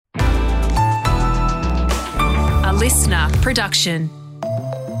listener production.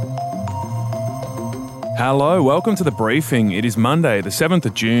 Hello, welcome to The Briefing. It is Monday, the 7th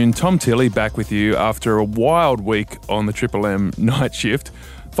of June. Tom Tilley back with you after a wild week on the Triple M night shift.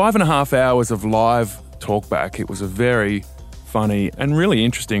 5.5 hours of live talkback. It was a very funny and really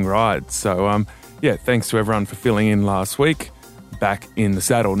interesting ride. So, thanks to everyone for filling in last week. Back in the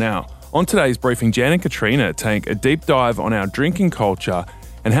saddle now. On today's briefing, Jan and Katrina take a deep dive on our drinking culture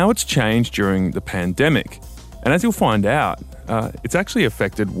and how it's changed during the pandemic. And as you'll find out, it's actually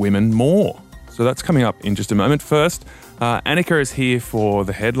affected women more. So that's coming up in just a moment. First, Annika is here for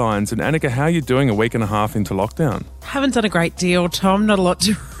the headlines. And Annika, how are you doing a week and a half into lockdown? Haven't done a great deal, Tom. Not a lot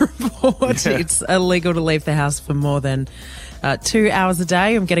to report. Yeah. It's illegal to leave the house for more than 2 hours a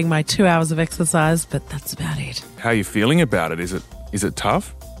day. I'm getting my 2 hours of exercise, but that's about it. How are you feeling about it? Is it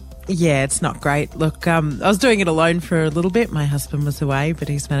tough? Yeah, it's not great. Look, I was doing it alone for a little bit. My husband was away, but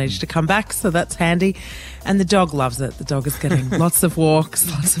he's managed to come back, so that's handy. And the dog loves it. The dog is getting lots of walks,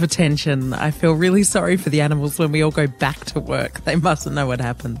 lots of attention. I feel really sorry for the animals when we all go back to work. They mustn't know what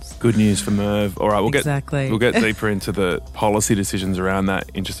happens. Good news for Merv. All right, we'll get deeper into the policy decisions around that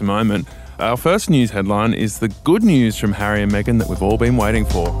in just a moment. Our first news headline is the good news from Harry and Meghan that we've all been waiting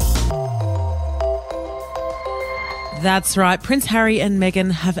for. That's right. Prince Harry and Meghan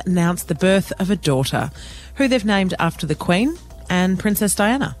have announced the birth of a daughter, who they've named after the Queen and Princess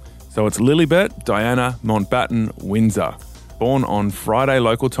Diana. So it's Lilibet Diana Mountbatten Windsor. Born on Friday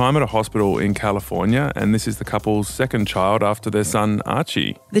local time at a hospital in California, and this is the couple's second child after their son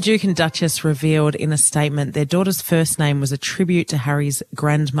Archie. The Duke and Duchess revealed in a statement their daughter's first name was a tribute to Harry's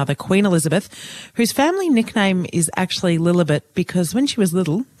grandmother, Queen Elizabeth, whose family nickname is actually Lilibet because when she was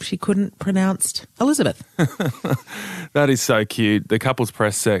little, she couldn't pronounce Elizabeth. That is so cute. The couple's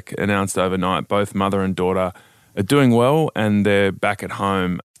press sec announced overnight both mother and daughter are doing well and they're back at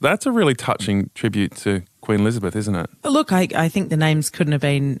home. That's a really touching tribute to Queen Elizabeth, isn't it? Look, I think the names couldn't have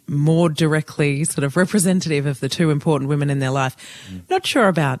been more directly sort of representative of the two important women in their life. Not sure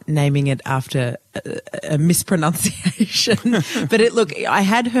about naming it after a mispronunciation. But I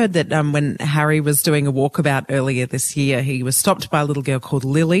had heard that when Harry was doing a walkabout earlier this year, he was stopped by a little girl called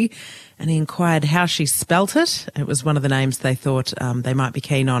Lily and he inquired how she spelt it. It was one of the names they thought they might be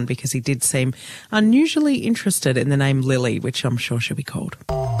keen on because he did seem unusually interested in the name Lily, which I'm sure she'll be called.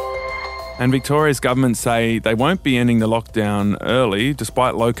 And Victoria's government say they won't be ending the lockdown early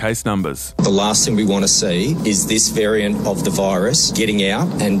despite low case numbers. The last thing we want to see is this variant of the virus getting out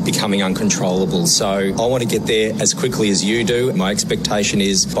and becoming uncontrollable. So I want to get there as quickly as you do. My expectation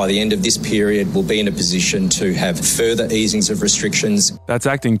is by the end of this period, we'll be in a position to have further easings of restrictions. That's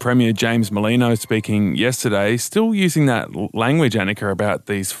Acting Premier James Merlino speaking yesterday, still using that language, Annika, about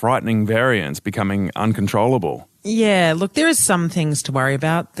these frightening variants becoming uncontrollable. Yeah, look, there is some things to worry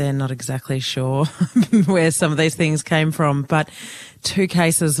about. They're not exactly sure where some of these things came from, but 2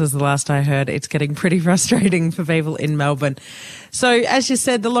 cases was the last I heard. It's getting pretty frustrating for people in Melbourne. So, as you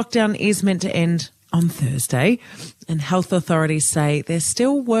said, the lockdown is meant to end on Thursday, and health authorities say they're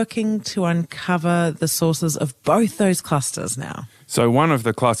still working to uncover the sources of both those clusters now. So one of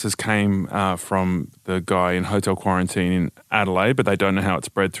the clusters came from the guy in hotel quarantine in Adelaide, but they don't know how it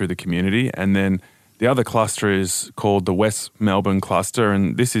spread through the community, and then the other cluster is called the West Melbourne cluster,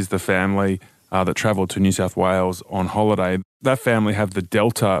 and this is the family that travelled to New South Wales on holiday. That family have the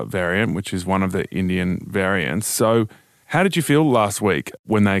Delta variant, which is one of the Indian variants. So how did you feel last week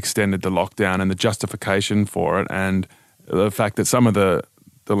when they extended the lockdown and the justification for it and the fact that some of the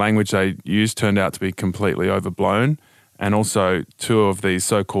language they used turned out to be completely overblown? And also 2 of these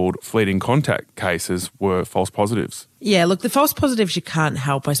so-called fleeting contact cases were false positives. Yeah, look, the false positives you can't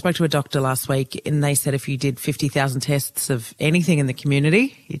help. I spoke to a doctor last week and they said if you did 50,000 tests of anything in the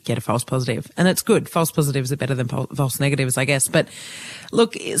community, you'd get a false positive. And it's good. False positives are better than false negatives, I guess. But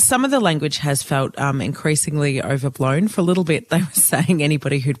look, some of the language has felt increasingly overblown. For a little bit, they were saying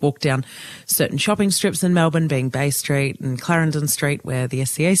anybody who'd walked down certain shopping strips in Melbourne, being Bay Street and Clarendon Street, where the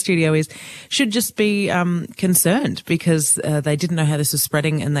SCA studio is, should just be concerned because they didn't know how this was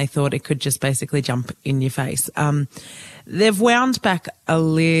spreading and they thought it could just basically jump in your face. They've wound back a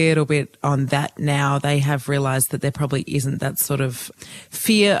little bit on that now. They have realised that there probably isn't that sort of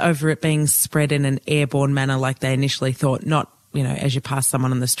fear over it being spread in an airborne manner like they initially thought, not, as you pass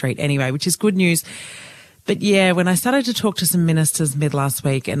someone on the street anyway, which is good news. But yeah, when I started to talk to some ministers mid last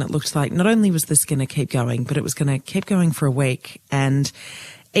week and it looked like not only was this going to keep going, but it was going to keep going for a week. And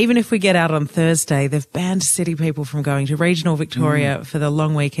even if we get out on Thursday, they've banned city people from going to regional Victoria for the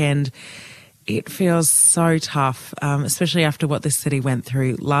long weekend. It feels so tough, especially after what this city went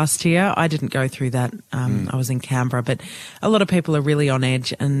through last year. I didn't go through that. I was in Canberra, but a lot of people are really on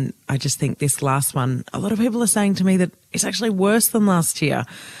edge. And I just think this last one, a lot of people are saying to me that it's actually worse than last year.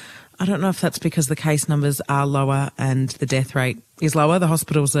 I don't know if that's because the case numbers are lower and the death rate is lower. The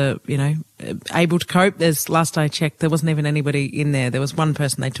hospitals are, able to cope. Last I checked, there wasn't even anybody in there. There was one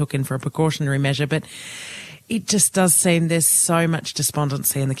person they took in for a precautionary measure, but it just does seem there's so much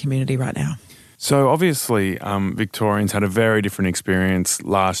despondency in the community right now. So obviously Victorians had a very different experience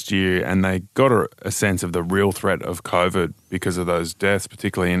last year, and they got a sense of the real threat of COVID because of those deaths,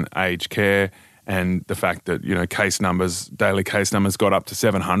 particularly in aged care, and the fact that, daily case numbers got up to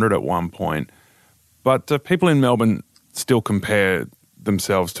 700 at one point. But people in Melbourne still compare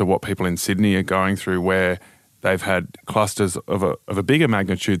themselves to what people in Sydney are going through, where they've had clusters of a bigger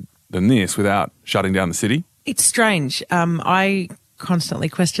magnitude than this without shutting down the city. It's strange. I constantly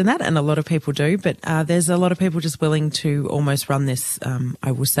question that, and a lot of people do, but there's a lot of people just willing to almost run this,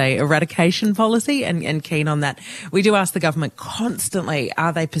 I will say, eradication policy and keen on that. We do ask the government constantly,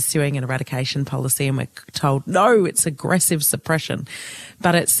 are they pursuing an eradication policy? And we're told, no, it's aggressive suppression.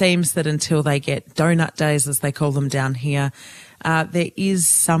 But it seems that until they get donut days, as they call them down here, there is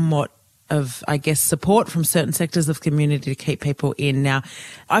somewhat of, I guess, support from certain sectors of the community to keep people in. Now,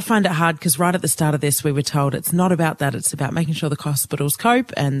 I find it hard because right at the start of this, we were told it's not about that. It's about making sure the hospitals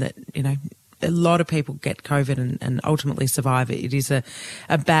cope, and that, a lot of people get COVID and ultimately survive it. It is a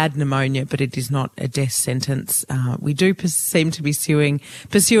bad pneumonia, but it is not a death sentence. We do seem to be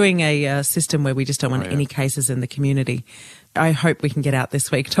pursuing a system where we just don't want any cases in the community. I hope we can get out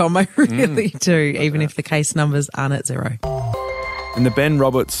this week, Tom. I really do, even if the case numbers aren't at zero. And the Ben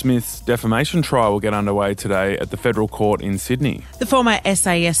Roberts-Smith's defamation trial will get underway today at the Federal Court in Sydney. The former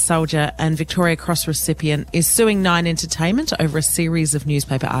SAS soldier and Victoria Cross recipient is suing Nine Entertainment over a series of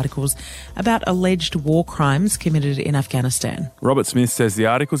newspaper articles about alleged war crimes committed in Afghanistan. Roberts-Smith says the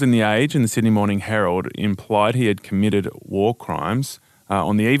articles in The Age and the Sydney Morning Herald implied he had committed war crimes.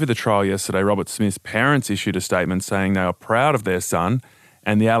 On the eve of the trial yesterday, Roberts-Smith's parents issued a statement saying they are proud of their son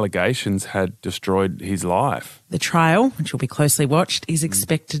and the allegations had destroyed his life. The trial, which will be closely watched, is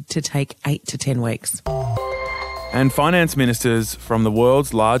expected to take 8 to 10 weeks. And finance ministers from the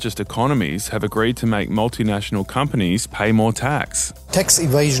world's largest economies have agreed to make multinational companies pay more tax. Tax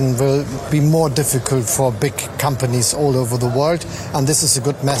evasion will be more difficult for big companies all over the world, and this is a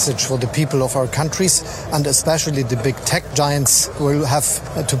good message for the people of our countries, and especially the big tech giants will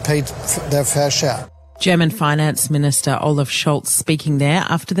have to pay their fair share. German Finance Minister Olaf Scholz speaking there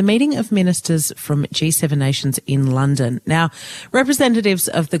after the meeting of ministers from G7 nations in London. Now, representatives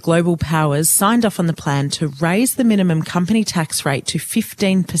of the global powers signed off on the plan to raise the minimum company tax rate to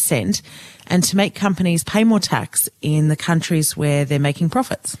 15% and to make companies pay more tax in the countries where they're making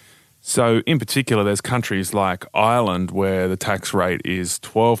profits. So in particular, there's countries like Ireland where the tax rate is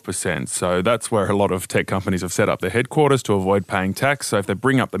 12%. So that's where a lot of tech companies have set up their headquarters to avoid paying tax. So if they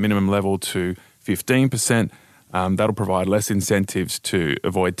bring up the minimum level to 15%, that'll provide less incentives to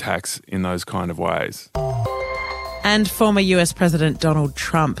avoid tax in those kind of ways. And former US President Donald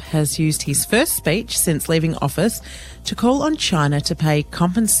Trump has used his first speech since leaving office to call on China to pay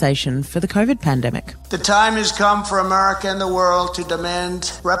compensation for the COVID pandemic. The time has come for America and the world to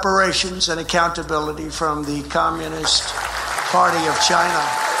demand reparations and accountability from the Communist Party of China.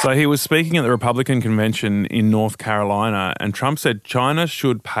 So he was speaking at the Republican convention in North Carolina, and Trump said China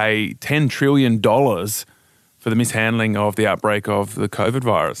should pay $10 trillion for the mishandling of the outbreak of the COVID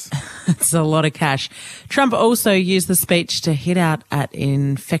virus. It's a lot of cash. Trump also used the speech to hit out at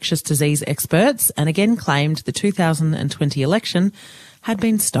infectious disease experts and again claimed the 2020 election had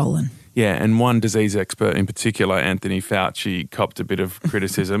been stolen. Yeah, and one disease expert in particular, Anthony Fauci, copped a bit of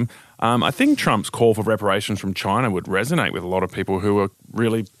criticism. I think Trump's call for reparations from China would resonate with a lot of people who are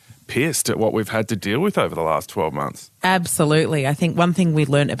really pissed at what we've had to deal with over the last 12 months. Absolutely. I think one thing we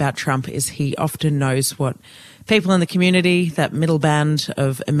learned about Trump is he often knows what people in the community, that middle band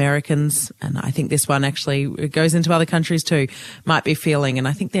of Americans, and I think this one actually goes into other countries too, might be feeling. And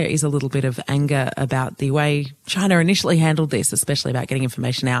I think there is a little bit of anger about the way China initially handled this, especially about getting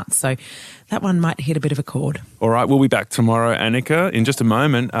information out. So that one might hit a bit of a chord. All right, we'll be back tomorrow, Annika. In just a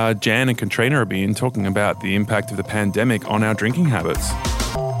moment, Jan and Katrina will be in talking about the impact of the pandemic on our drinking habits.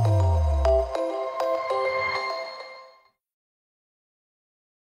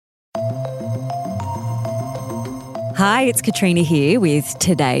 Hi, it's Katrina here with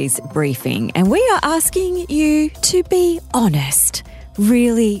today's briefing, and we are asking you to be honest,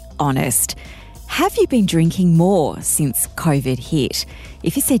 really honest. Have you been drinking more since COVID hit?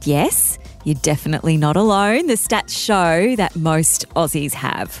 If you said yes, You're definitely not alone. The stats show that most Aussies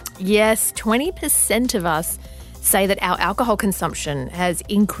have. Yes, 20% of us say that our alcohol consumption has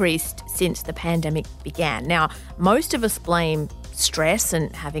increased since the pandemic began. Now, most of us blame stress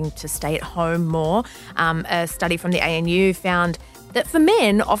and having to stay at home more. A study from the ANU found that for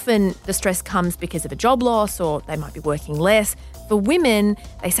men, often the stress comes because of a job loss or they might be working less. For women,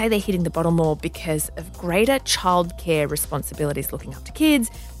 they say they're hitting the bottom more because of greater childcare responsibilities, looking after kids,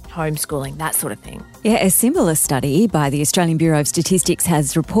 homeschooling, that sort of thing. Yeah, a similar study by the Australian Bureau of Statistics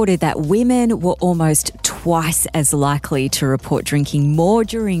has reported that women were almost twice as likely to report drinking more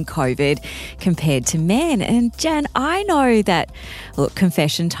during COVID compared to men. And Jan, I know that, look,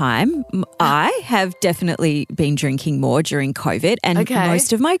 confession time, I have definitely been drinking more during COVID and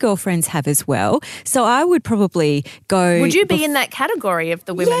most of my girlfriends have as well. So I would probably go... Would you be in that category of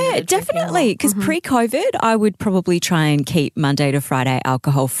the women? Yeah, definitely. Because pre-COVID, I would probably try and keep Monday to Friday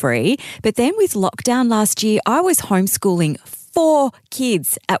alcohol free. But then with lockdown last year, I was homeschooling 4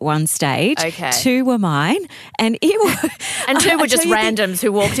 kids at one stage. Okay. 2 were mine. And it was... And 2 were just randoms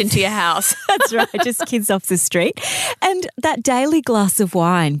who walked into your house. That's right, just kids off the street. And that daily glass of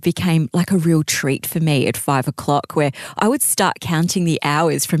wine became like a real treat for me at 5 o'clock, where I would start counting the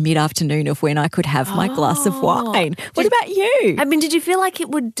hours from mid-afternoon of when I could have my glass of wine. What about you? I mean, did you feel like it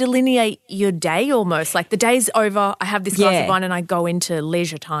would delineate your day almost? Like the day's over, I have this glass of wine and I go into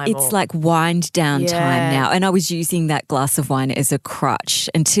leisure time? It's like wind down time now. And I was using that glass of wine as a crutch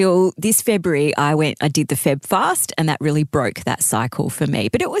until this February. I did the Feb fast, and that really broke that cycle for me.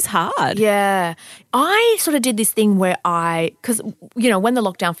 But it was hard. Yeah. I sort of did this thing where because, when the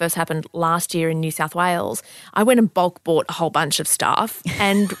lockdown first happened last year in New South Wales, I went and bulk bought a whole bunch of stuff.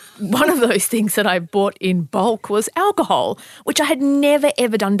 And one of those things that I bought in bulk was alcohol, which I had never,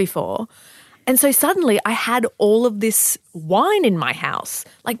 ever done before. And so suddenly I had all of this wine in my house,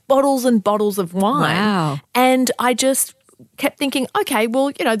 like bottles and bottles of wine. Wow. And I just kept thinking, okay,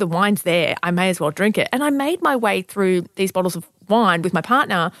 well, the wine's there. I may as well drink it. And I made my way through these bottles of wine with my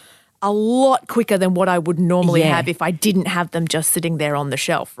partner a lot quicker than what I would normally have if I didn't have them just sitting there on the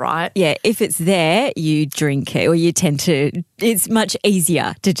shelf, right? Yeah, if it's there, you drink it, or you tend to, it's much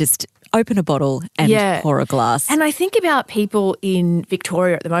easier to just open a bottle and pour a glass. And I think about people in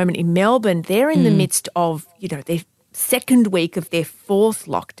Victoria at the moment, in Melbourne, they're in the midst of, their second week of their 4th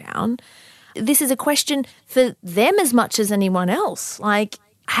lockdown. This is a question for them as much as anyone else. Like,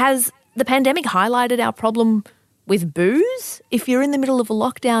 has the pandemic highlighted our problem with booze? If you're in the middle of a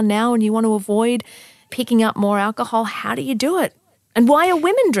lockdown now and you want to avoid picking up more alcohol, how do you do it? And why are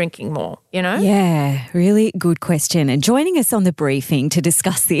women drinking more, Yeah, really good question. And joining us on the briefing to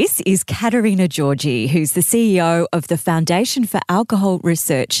discuss this is Katerina Georgi, who's the CEO of the Foundation for Alcohol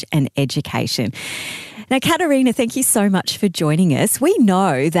Research and Education. Now, Katerina, thank you so much for joining us. We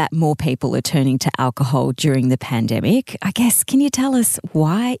know that more people are turning to alcohol during the pandemic. I guess, can you tell us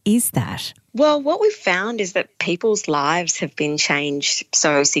why is that? Well, what we've found is that people's lives have been changed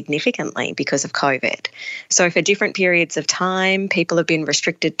so significantly because of COVID. So for different periods of time, people have been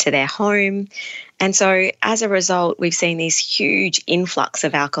restricted to their home. And so as a result, we've seen this huge influx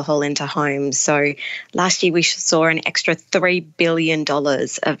of alcohol into homes. So last year we saw an extra $3 billion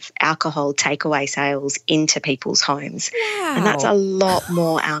of alcohol takeaway sales into people's homes. Wow. And that's a lot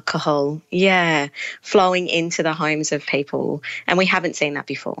more alcohol, flowing into the homes of people. And we haven't seen that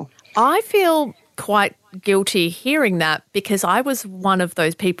before. I feel quite guilty hearing that because I was one of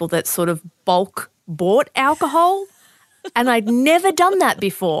those people that sort of bulk bought alcohol and I'd never done that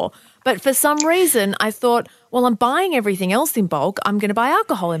before. But for some reason, I thought, well, I'm buying everything else in bulk. I'm going to buy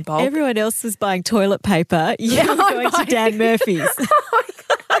alcohol in bulk. Everyone else was buying toilet paper. You're going to Dan Murphy's.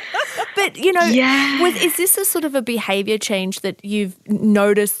 But, is this a sort of a behaviour change that you've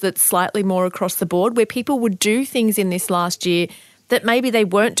noticed that's slightly more across the board where people would do things in this last year that maybe they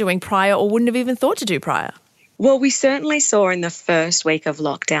weren't doing prior or wouldn't have even thought to do prior? Well, we certainly saw in the first week of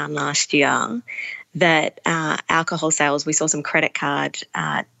lockdown last year that alcohol sales, we saw some credit card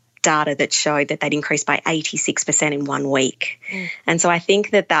data that showed that they'd increased by 86% in 1 week. And so I think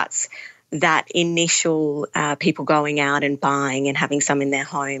that's that initial people going out and buying and having some in their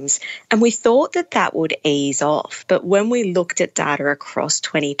homes. And we thought that would ease off. But when we looked at data across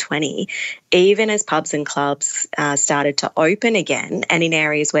 2020, even as pubs and clubs started to open again, and in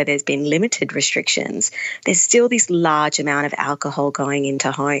areas where there's been limited restrictions, there's still this large amount of alcohol going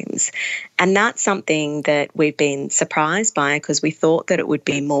into homes. And that's something that we've been surprised by because we thought that it would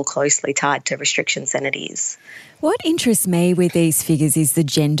be more closely tied to restrictions than it is. What interests me with these figures is the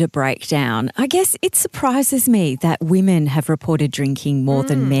gender breakdown. I guess it surprises me that women have reported drinking more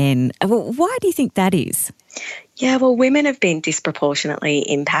than men. Why do you think that is? Yeah, well, women have been disproportionately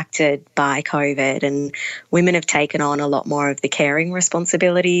impacted by COVID, and women have taken on a lot more of the caring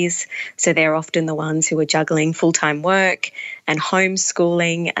responsibilities. So they're often the ones who are juggling full-time work and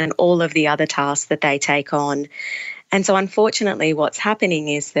homeschooling and all of the other tasks that they take on. And so unfortunately, what's happening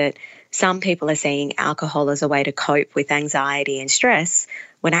is that some people are seeing alcohol as a way to cope with anxiety and stress,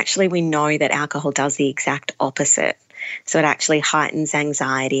 when actually we know that alcohol does the exact opposite. So it actually heightens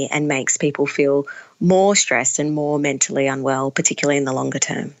anxiety and makes people feel more stressed and more mentally unwell, particularly in the longer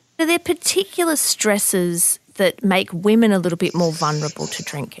term. Are there particular stresses that make women a little bit more vulnerable to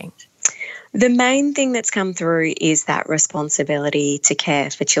drinking? The main thing that's come through is that responsibility to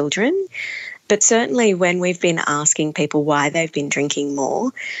care for children. But certainly when we've been asking people why they've been drinking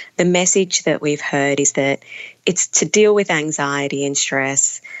more, the message that we've heard is that it's to deal with anxiety and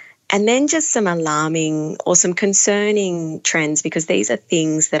stress. And then just some alarming or some concerning trends, because these are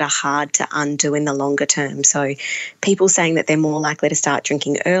things that are hard to undo in the longer term. So people saying that they're more likely to start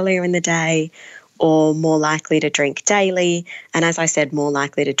drinking earlier in the day, or more likely to drink daily. And as I said, more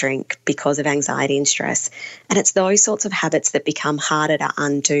likely to drink because of anxiety and stress. And it's those sorts of habits that become harder to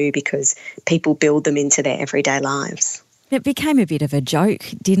undo because people build them into their everyday lives. It became a bit of a joke,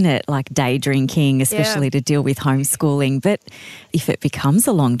 didn't it? Like day drinking, especially to deal with homeschooling. But if it becomes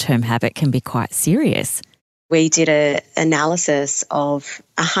a long-term habit, it can be quite serious. We did an analysis of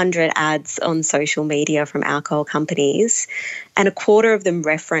 100 ads on social media from alcohol companies, and a quarter of them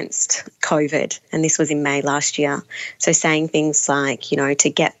referenced COVID, and this was in May last year. So saying things like, you know, to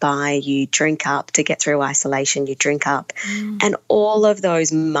get by, you drink up, to get through isolation, you drink up, and all of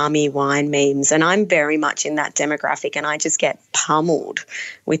those mummy wine memes. And I'm very much in that demographic, and I just get pummeled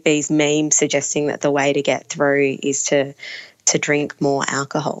with these memes suggesting that the way to get through is to drink more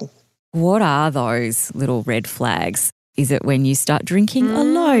alcohol. What are those little red flags? Is it when you start drinking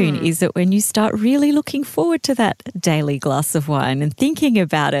alone? Is it when you start really looking forward to that daily glass of wine and thinking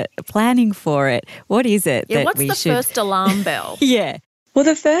about it, planning for it? What is it that what's we the should... first alarm bell? Yeah. Well,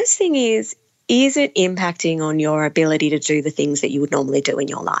 the first thing is it impacting on your ability to do the things that you would normally do in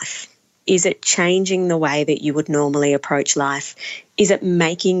your life? Is it changing the way that you would normally approach life? Is it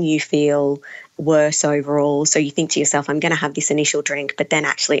making you feel worse overall? So you think to yourself, I'm going to have this initial drink, but then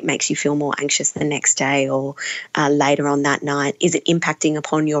actually it makes you feel more anxious the next day or later on that night. Is it impacting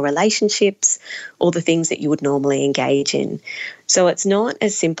upon your relationships or the things that you would normally engage in? So it's not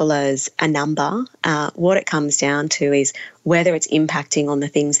as simple as a number. What it comes down to is whether it's impacting on the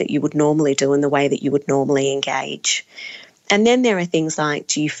things that you would normally do and the way that you would normally engage. And then there are things like,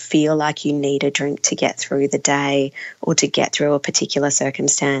 do you feel like you need a drink to get through the day or to get through a particular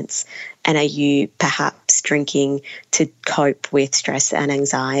circumstance? And are you perhaps drinking to cope with stress and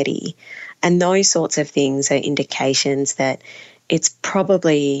anxiety? And those sorts of things are indications that it's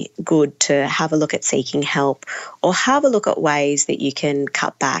probably good to have a look at seeking help or have a look at ways that you can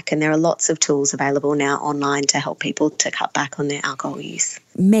cut back. And there are lots of tools available now online to help people to cut back on their alcohol use.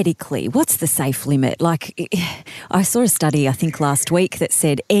 Medically, what's the safe limit? Like, I saw a study, I think last week, that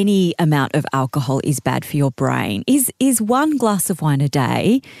said any amount of alcohol is bad for your brain. Is one glass of wine a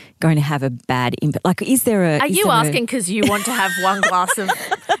day going to have a bad impact? Like, is there a... Are you asking because you want to have one glass of...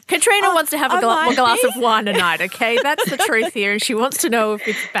 Katrina wants to have one glass of wine a night, okay? That's the truth here, and she wants to know if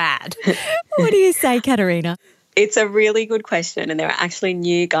it's bad. What do you say, Katerina? It's a really good question, and there are actually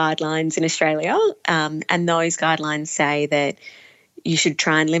new guidelines in Australia, and those guidelines say that you should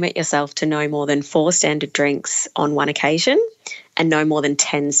try and limit yourself to no more than 4 standard drinks on one occasion and no more than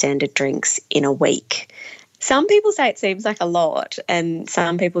 10 standard drinks in a week. Some people say it seems like a lot, and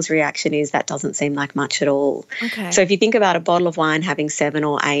some people's reaction is that doesn't seem like much at all. Okay. So if you think about a bottle of wine having 7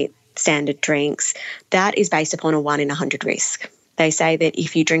 or 8 standard drinks, that is based upon a 1 in 100 risk. They say that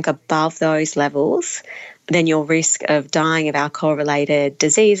if you drink above those levels, then your risk of dying of alcohol-related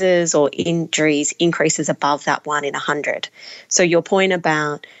diseases or injuries increases above that 1 in 100. So your point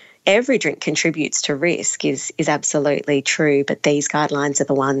about every drink contributes to risk is absolutely true, but these guidelines are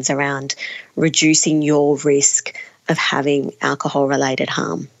the ones around reducing your risk of having alcohol-related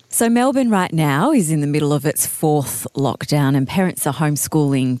harm. So Melbourne right now is in the middle of its 4th lockdown, and parents are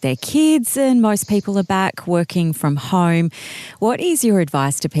homeschooling their kids and most people are back working from home. What is your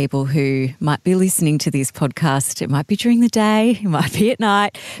advice to people who might be listening to this podcast? It might be during the day, it might be at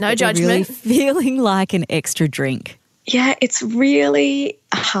night. No judgment. Really feeling like an extra drink. Yeah, it's really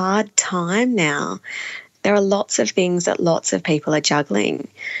a hard time now. There are lots of things that lots of people are juggling.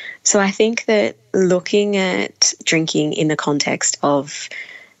 So I think that looking at drinking in the context of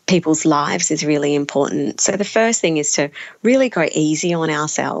people's lives is really important. So the first thing is to really go easy on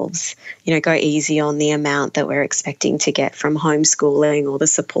ourselves, go easy on the amount that we're expecting to get from homeschooling or the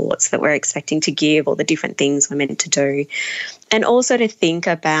supports that we're expecting to give or the different things we're meant to do. And also to think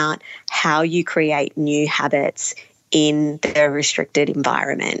about how you create new habits in the restricted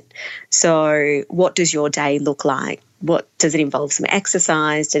environment. So what does your day look like? What does it involve? Some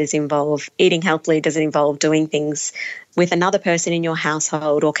exercise? Does it involve eating healthily? Does it involve doing things with another person in your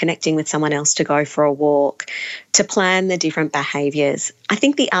household or connecting with someone else to go for a walk, to plan the different behaviours? I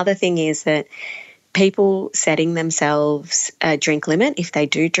think the other thing is that people setting themselves a drink limit if they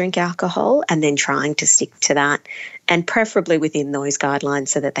do drink alcohol and then trying to stick to that, and preferably within those guidelines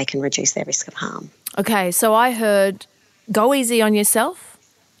so that they can reduce their risk of harm. Okay, so I heard go easy on yourself.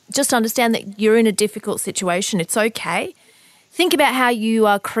 Just understand that you're in a difficult situation. It's okay. Think about how you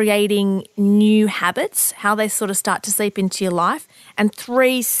are creating new habits, how they sort of start to seep into your life. And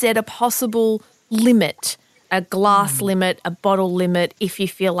 3, set a possible limit, a glass limit, a bottle limit. If you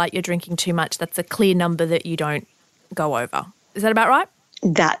feel like you're drinking too much, that's a clear number that you don't go over. Is that about right?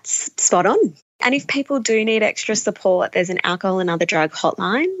 That's spot on. And if people do need extra support, there's an alcohol and other drug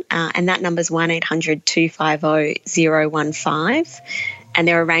hotline, and that number's 1-800-250-015. And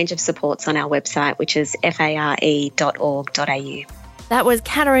there are a range of supports on our website, which is fare.org.au. That was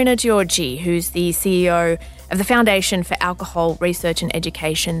Katerina Georgi, who's the CEO of the Foundation for Alcohol Research and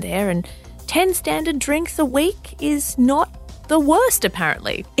Education there. And 10 standard drinks a week is not the worst,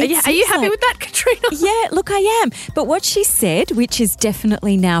 apparently. Are you happy with that, Katrina? Yeah, look, I am. But what she said, which is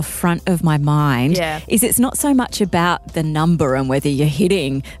definitely now front of my mind, is it's not so much about the number and whether you're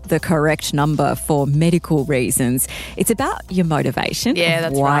hitting the correct number for medical reasons. It's about your motivation,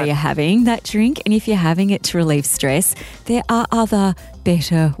 that's why you're having that drink. And if you're having it to relieve stress, there are other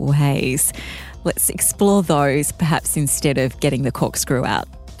better ways. Let's explore those, perhaps instead of getting the corkscrew out.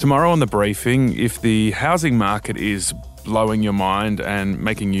 Tomorrow on The Briefing, if the housing market is blowing your mind and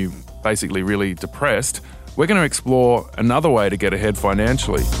making you basically really depressed, we're going to explore another way to get ahead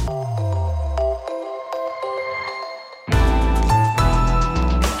financially.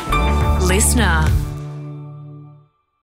 Listener.